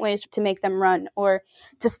efficient ways to make them run, or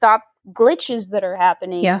to stop glitches that are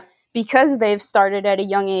happening. Yeah. Because they've started at a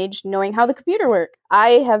young age knowing how the computer works.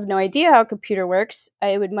 I have no idea how a computer works.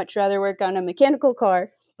 I would much rather work on a mechanical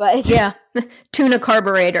car. But yeah, tune a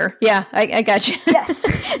carburetor. Yeah, I got you. Yes.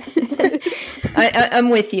 I'm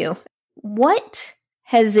with you. What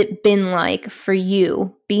has it been like for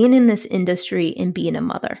you being in this industry and being a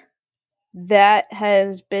mother? That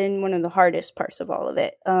has been one of the hardest parts of all of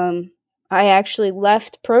it. I actually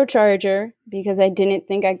left ProCharger because I didn't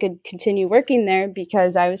think I could continue working there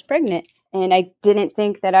because I was pregnant. And I didn't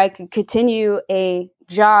think that I could continue a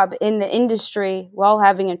job in the industry while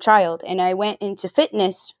having a child. And I went into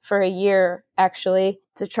fitness for a year, actually,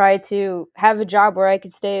 to try to have a job where I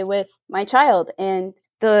could stay with my child. And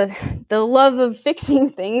the love of fixing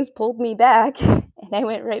things pulled me back, and I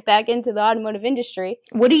went right back into the automotive industry.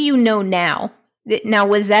 What do you know now? Now,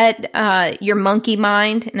 was that your monkey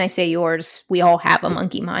mind? And I say yours, we all have a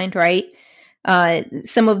monkey mind, right?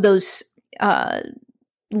 Some of those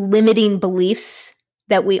limiting beliefs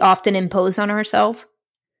that we often impose on ourselves?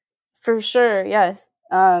 For sure, yes.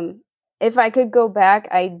 If I could go back,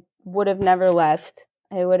 I would have never left.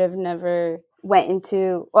 I would have never went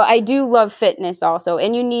into... Well, I do love fitness also,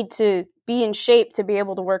 and you need to be in shape to be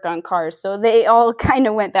able to work on cars. So they all kind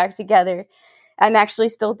of went back together. I'm actually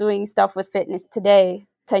still doing stuff with fitness today,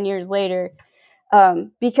 10 years later,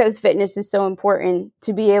 because fitness is so important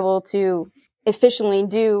to be able to efficiently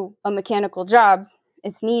do a mechanical job.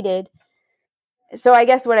 It's needed. So I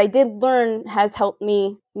guess what I did learn has helped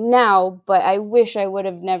me now, but I wish I would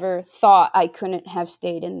have never thought I couldn't have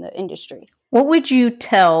stayed in the industry. What would you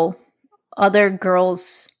tell other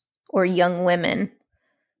girls or young women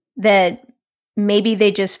that maybe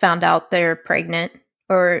they just found out they're pregnant,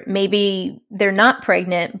 or maybe they're not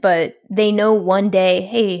pregnant, but they know one day,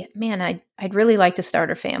 hey, man, I'd really like to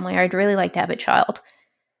start a family. I'd really like to have a child.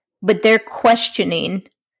 But they're questioning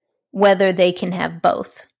whether they can have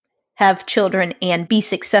both, have children and be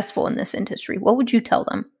successful in this industry. What would you tell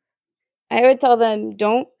them? I would tell them,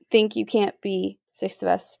 don't think you can't be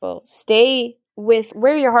successful. Stay with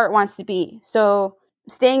where your heart wants to be. So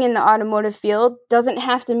staying in the automotive field doesn't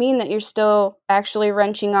have to mean that you're still actually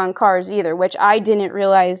wrenching on cars either, which I didn't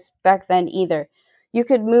realize back then either. You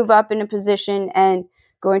could move up in a position and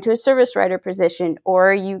go into a service writer position,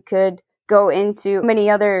 or you could go into many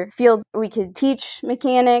other fields. We could teach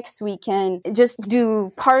mechanics. We can just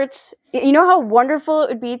do parts. You know how wonderful it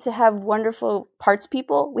would be to have wonderful parts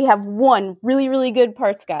people? We have one really, really good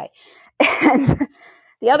parts guy. And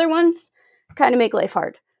the other ones kind of make life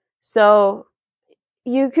hard. So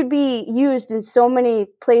you could be used in so many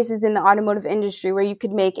places in the automotive industry where you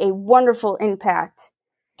could make a wonderful impact.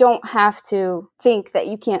 Don't have to think that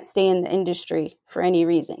you can't stay in the industry for any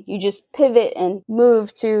reason. You just pivot and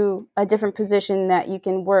move to a different position that you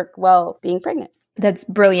can work well being pregnant. That's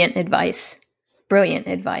brilliant advice. Brilliant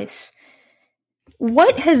advice.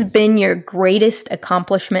 What has been your greatest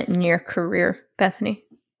accomplishment in your career, Bethany?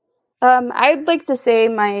 I'd like to say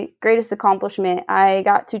my greatest accomplishment, I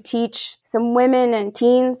got to teach some women and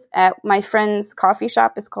teens at my friend's coffee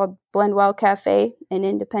shop. It's called Blendwell Cafe in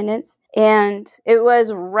Independence. And it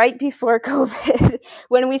was right before COVID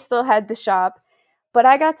when we still had the shop. But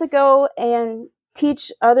I got to go and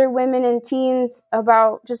teach other women and teens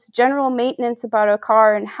about just general maintenance about a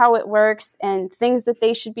car and how it works and things that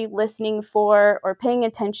they should be listening for or paying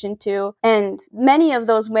attention to. And many of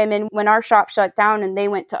those women, when our shop shut down and they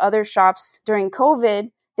went to other shops during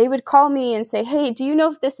COVID, they would call me and say, hey, do you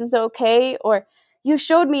know if this is okay? Or you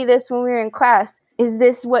showed me this when we were in class. Is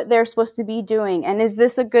this what they're supposed to be doing? And is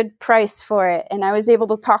this a good price for it? And I was able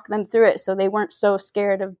to talk them through it so they weren't so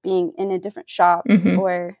scared of being in a different shop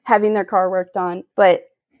or having their car worked on. But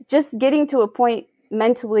just getting to a point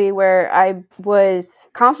mentally where I was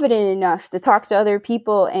confident enough to talk to other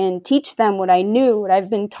people and teach them what I knew, what I've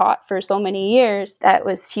been taught for so many years, that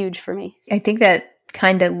was huge for me. I think that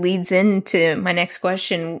kind of leads into my next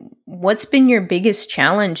question. What's been your biggest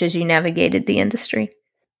challenge as you navigated the industry?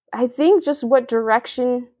 I think just what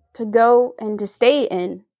direction to go and to stay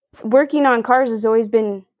in. Working on cars has always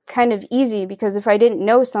been kind of easy because if I didn't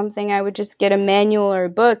know something, I would just get a manual or a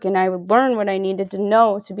book and I would learn what I needed to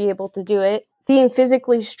know to be able to do it. Being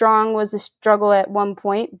physically strong was a struggle at one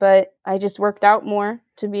point, but I just worked out more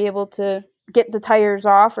to be able to get the tires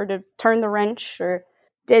off or to turn the wrench or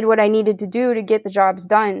did what I needed to do to get the jobs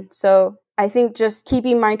done. So I think just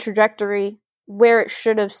keeping my trajectory where it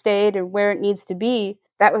should have stayed and where it needs to be,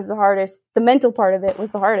 that was the hardest. The mental part of it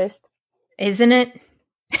was the hardest. Isn't it?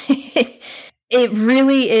 It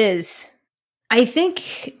really is. I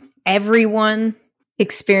think everyone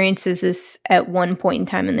experiences this at one point in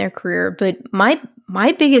time in their career, but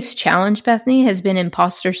my biggest challenge, Bethany, has been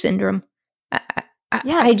imposter syndrome.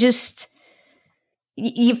 I just,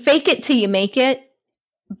 you fake it till you make it.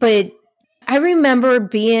 But I remember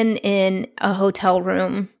being in a hotel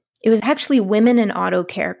room. It was actually Women in Auto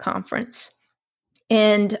Care conference.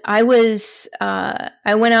 And I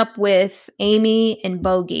went up with Amy and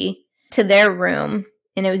Bogey to their room,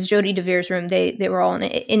 and it was Jody DeVere's room. They were all in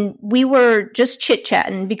it. And we were just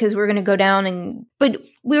chit-chatting because we were going to go down but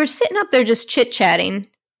we were sitting up there just chit-chatting.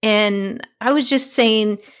 And I was just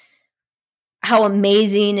saying how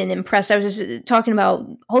amazing and impressed. I was just talking about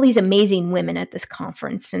all these amazing women at this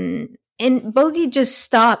conference. And Bogey just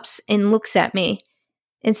stops and looks at me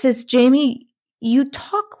and says, Jamie, you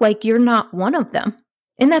talk like you're not one of them.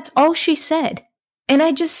 And that's all she said. And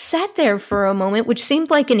I just sat there for a moment, which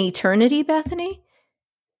seemed like an eternity, Bethany,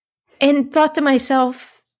 and thought to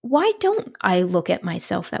myself, why don't I look at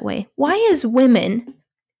myself that way? Why as women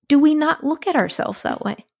do we not look at ourselves that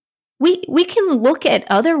way? We can look at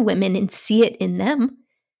other women and see it in them.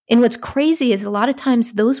 And what's crazy is a lot of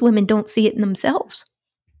times those women don't see it in themselves.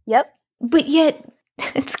 Yep. But yet,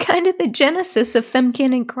 it's kind of the genesis of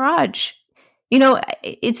FemCan Garage. You know,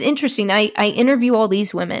 it's interesting. I interview all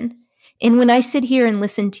these women. And when I sit here and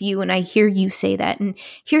listen to you and I hear you say that, and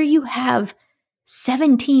here you have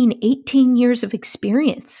 17, 18 years of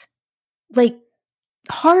experience, like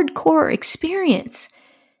hardcore experience.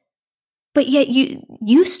 But yet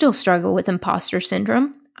you still struggle with imposter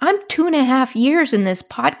syndrome. I'm 2.5 years in this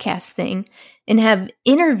podcast thing and have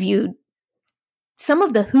interviewed some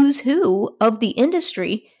of the who's who of the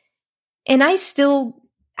industry, and I still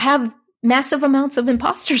have massive amounts of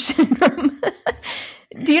imposter syndrome.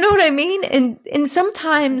 Do you know what I mean? And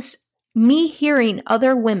sometimes me hearing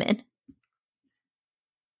other women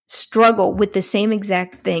struggle with the same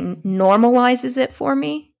exact thing normalizes it for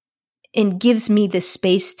me and gives me the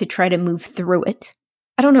space to try to move through it.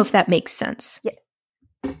 I don't know if that makes sense. Yeah.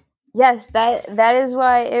 Yes, that is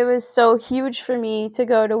why it was so huge for me to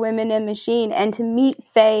go to Women in Machine and to meet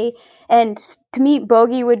Faye, and to meet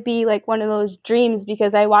Bogey would be like one of those dreams,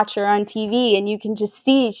 because I watch her on TV and you can just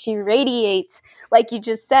see she radiates, like you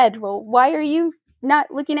just said. Well, why are you not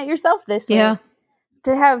looking at yourself this way? Yeah.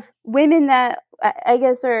 To have women that I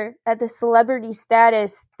guess are at the celebrity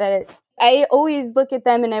status, that I always look at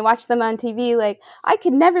them and I watch them on TV like, I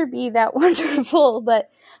could never be that wonderful. But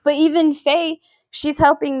even Faye, she's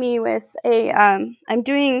helping me with I'm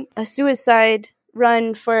doing a suicide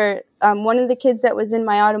run for one of the kids that was in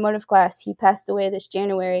my automotive class. He passed away this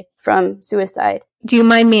January from suicide. Do you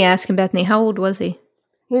mind me asking, Bethany, how old was he?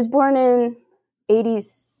 He was born in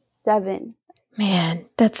 1987. Man,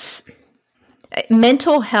 that's...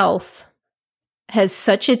 Mental health has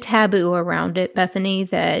such a taboo around it, Bethany,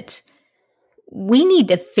 that we need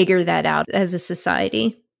to figure that out as a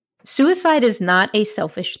society. Suicide is not a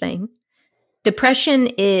selfish thing. Depression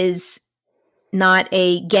is not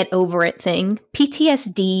a get over it thing.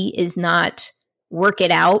 PTSD is not work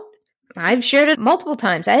it out. I've shared it multiple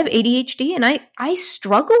times. I have ADHD and I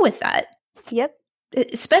struggle with that. Yep.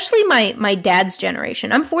 Especially my dad's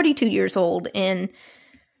generation. I'm 42 years old and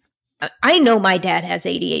I know my dad has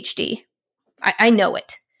ADHD. I know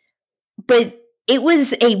it. But it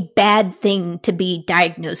was a bad thing to be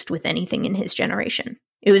diagnosed with anything in his generation.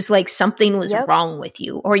 It was like something was wrong with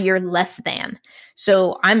you or you're less than.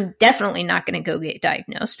 So I'm definitely not going to go get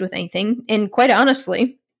diagnosed with anything. And quite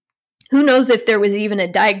honestly, who knows if there was even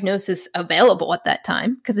a diagnosis available at that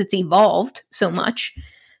time, because it's evolved so much.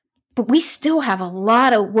 But we still have a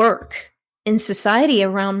lot of work in society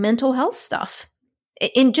around mental health stuff.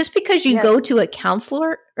 And just because you go to a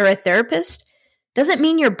counselor or a therapist doesn't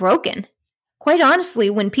mean you're broken. Quite honestly,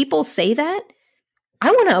 when people say that,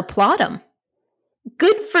 I want to applaud them.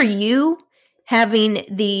 Good for you having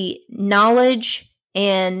the knowledge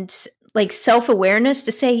and like self-awareness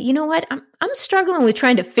to say, you know what, I'm struggling with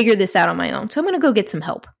trying to figure this out on my own. So I'm going to go get some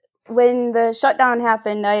help. When the shutdown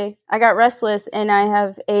happened, I got restless, and I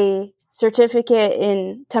have a certificate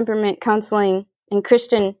in temperament counseling and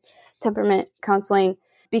Christian temperament counseling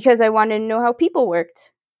because I wanted to know how people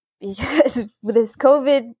worked. Because with this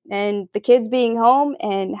COVID and the kids being home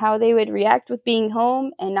and how they would react with being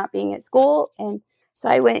home and not being at school. And so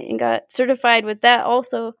I went and got certified with that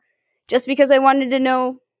also, just because I wanted to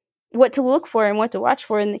know what to look for and what to watch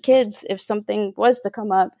for in the kids if something was to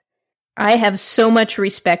come up. I have so much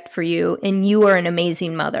respect for you, and you are an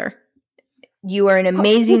amazing mother. You are an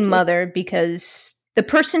amazing mother, because the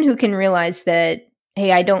person who can realize that,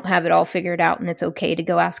 hey, I don't have it all figured out and it's okay to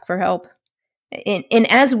go ask for help. And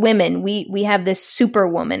as women, we have this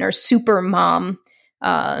superwoman or super mom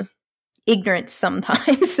ignorance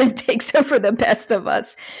sometimes that takes over the best of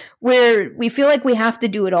us, where we feel like we have to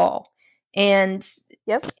do it all. And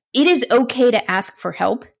it is okay to ask for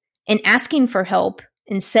help, and asking for help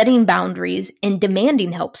and setting boundaries and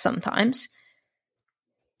demanding help sometimes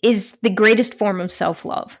is the greatest form of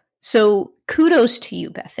self-love. So kudos to you,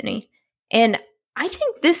 Bethany. And I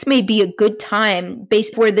think this may be a good time,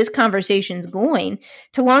 based where this conversation's going,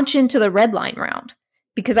 to launch into the red line round,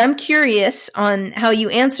 because I'm curious on how you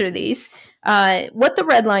answer these, what the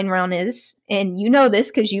red line round is. And you know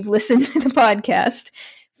this because you've listened to the podcast.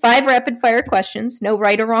 5 rapid fire questions, no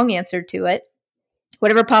right or wrong answer to it.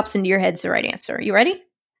 Whatever pops into your head's the right answer. Are you ready?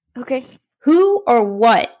 Okay. Who or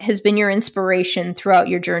what has been your inspiration throughout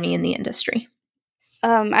your journey in the industry?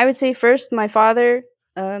 I would say first, my father.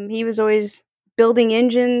 He was always building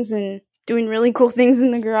engines and doing really cool things in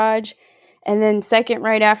the garage. And then second,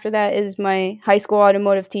 right after that, is my high school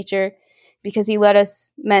automotive teacher, because he let us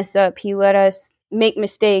mess up. He let us make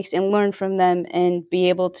mistakes and learn from them and be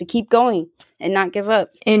able to keep going and not give up.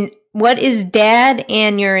 And what is dad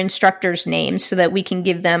and your instructor's name so that we can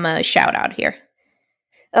give them a shout out here?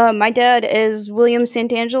 My dad is William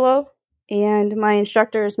Santangelo, and my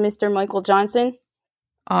instructor is Mr. Michael Johnson.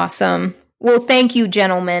 Awesome. Well, thank you,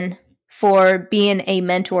 gentlemen, for being a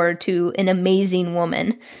mentor to an amazing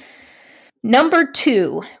woman. Number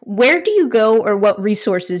 2, where do you go or what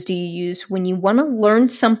resources do you use when you want to learn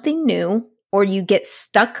something new or you get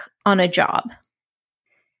stuck on a job?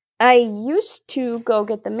 I used to go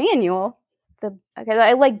get the manual. Because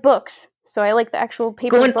I like books, so I like the actual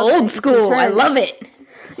paper. Going old school. I love it.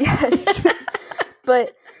 Yes.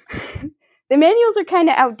 But the manuals are kind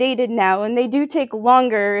of outdated now, and they do take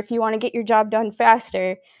longer if you want to get your job done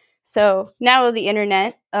faster. So now with the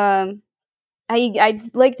internet, I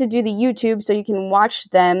like to do the YouTube so you can watch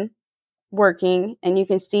them working, and you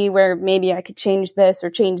can see where maybe I could change this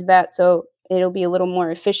or change that, so it'll be a little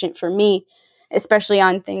more efficient for me, especially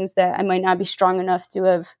on things that I might not be strong enough to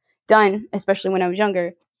have done, especially when I was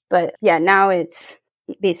younger. But yeah, now it's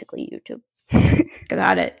basically YouTube.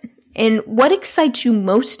 Got it. And what excites you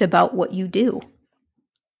most about what you do?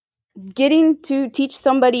 Getting to teach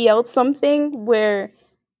somebody else something where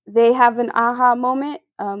they have an aha moment.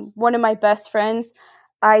 One of my best friends,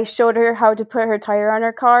 I showed her how to put her tire on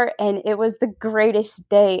her car, and it was the greatest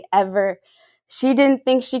day ever. She didn't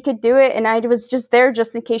think she could do it, and I was just there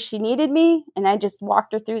just in case she needed me, and I just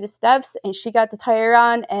walked her through the steps, and she got the tire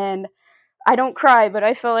on, and I don't cry, but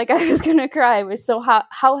I felt like I was going to cry. It was so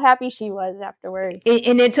how happy she was afterwards.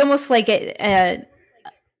 And it's almost like a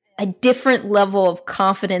different level of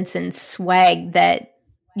confidence and swag that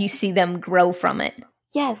you see them grow from it.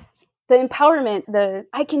 Yes, the empowerment,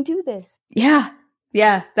 I can do this. Yeah,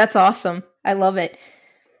 that's awesome. I love it.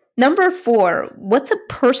 Number 4, what's a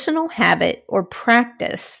personal habit or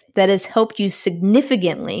practice that has helped you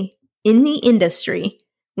significantly in the industry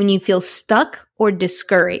when you feel stuck or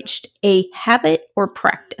discouraged? A habit or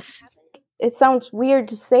practice? It sounds weird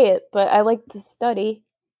to say it, but I like to study.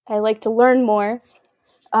 I like to learn more,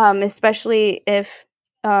 especially if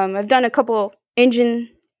I've done a couple engine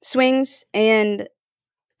swings, and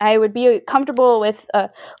I would be comfortable with,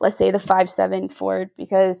 let's say, the 5.7 Ford,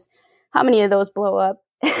 because how many of those blow up?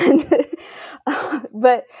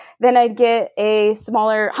 But then I'd get a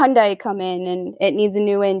smaller Hyundai come in, and it needs a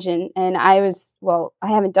new engine. And I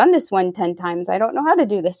haven't done this one 10 times. I don't know how to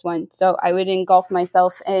do this one. So I would engulf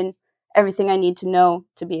myself in everything I need to know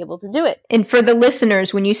to be able to do it. And for the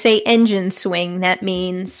listeners, when you say engine swing, that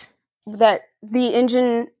means? That the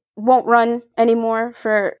engine won't run anymore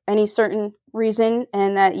for any certain reason,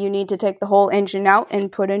 and that you need to take the whole engine out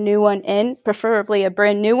and put a new one in, preferably a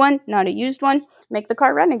brand new one, not a used one. Make the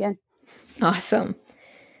car run again. Awesome.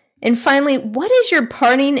 And finally, what is your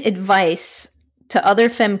parting advice to other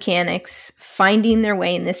femcanics finding their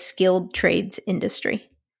way in this skilled trades industry?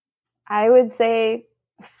 I would say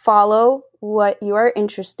follow what you are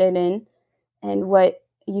interested in and what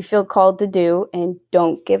you feel called to do, and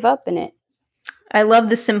don't give up in it. I love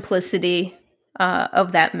the simplicity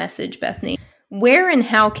of that message, Bethany. Where and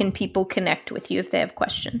how can people connect with you if they have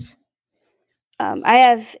questions? I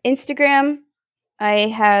have Instagram. I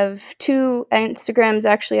have 2 Instagrams,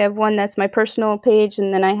 actually. I have one that's my personal page,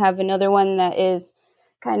 and then I have another one that is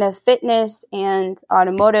kind of fitness and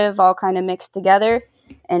automotive all kind of mixed together,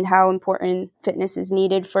 and how important fitness is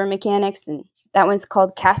needed for mechanics. And that one's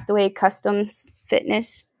called Castaway Customs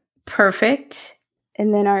Fitness. Perfect.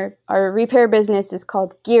 And then our repair business is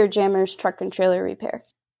called Gear Jammers Truck and Trailer Repair.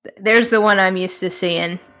 There's the one I'm used to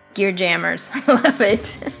seeing. Gear Jammers. I love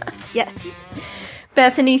it. Yes.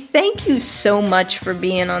 Bethany, thank you so much for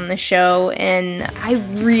being on the show, and I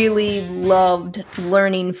really loved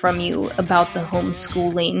learning from you about the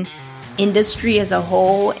homeschooling industry as a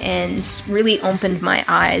whole, and really opened my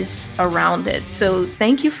eyes around it. So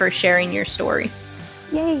thank you for sharing your story.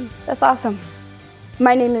 Yay, that's awesome.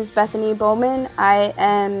 My name is Bethany Bowman. I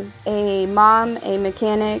am a mom, a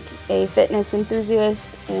mechanic, a fitness enthusiast,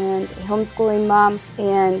 and a homeschooling mom,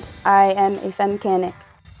 and I am a femcanic.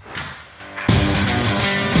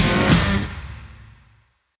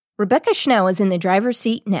 Rebecca Schnell is in the driver's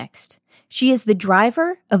seat next. She is the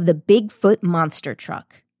driver of the Bigfoot monster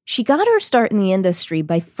truck. She got her start in the industry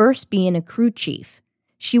by first being a crew chief.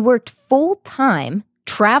 She worked full-time,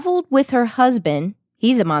 traveled with her husband,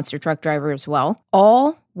 he's a monster truck driver as well,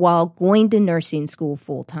 all while going to nursing school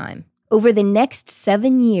full-time. Over the next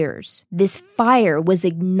 7 years, this fire was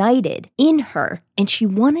ignited in her, and she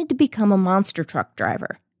wanted to become a monster truck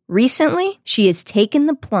driver. Recently, she has taken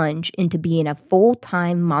the plunge into being a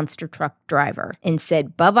full-time monster truck driver and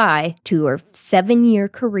said bye-bye to her 7-year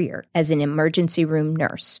career as an emergency room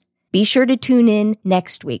nurse. Be sure to tune in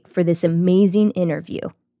next week for this amazing interview.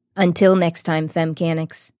 Until next time,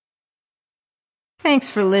 Femcanics. Thanks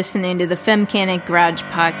for listening to the Femcanic Garage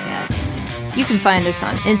Podcast. You can find us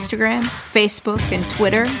on Instagram, Facebook, and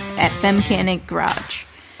Twitter at Femcanic Garage.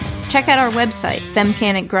 Check out our website,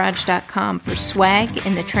 femcanicgarage.com, for swag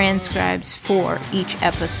and the transcribes for each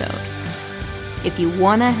episode. If you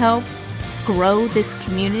want to help grow this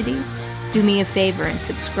community, Do me a favor and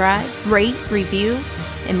subscribe, rate, review,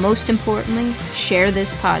 and most importantly, share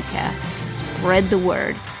this podcast. Spread the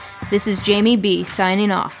word. This is Jamie B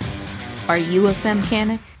signing off. Are you a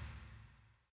femcanic?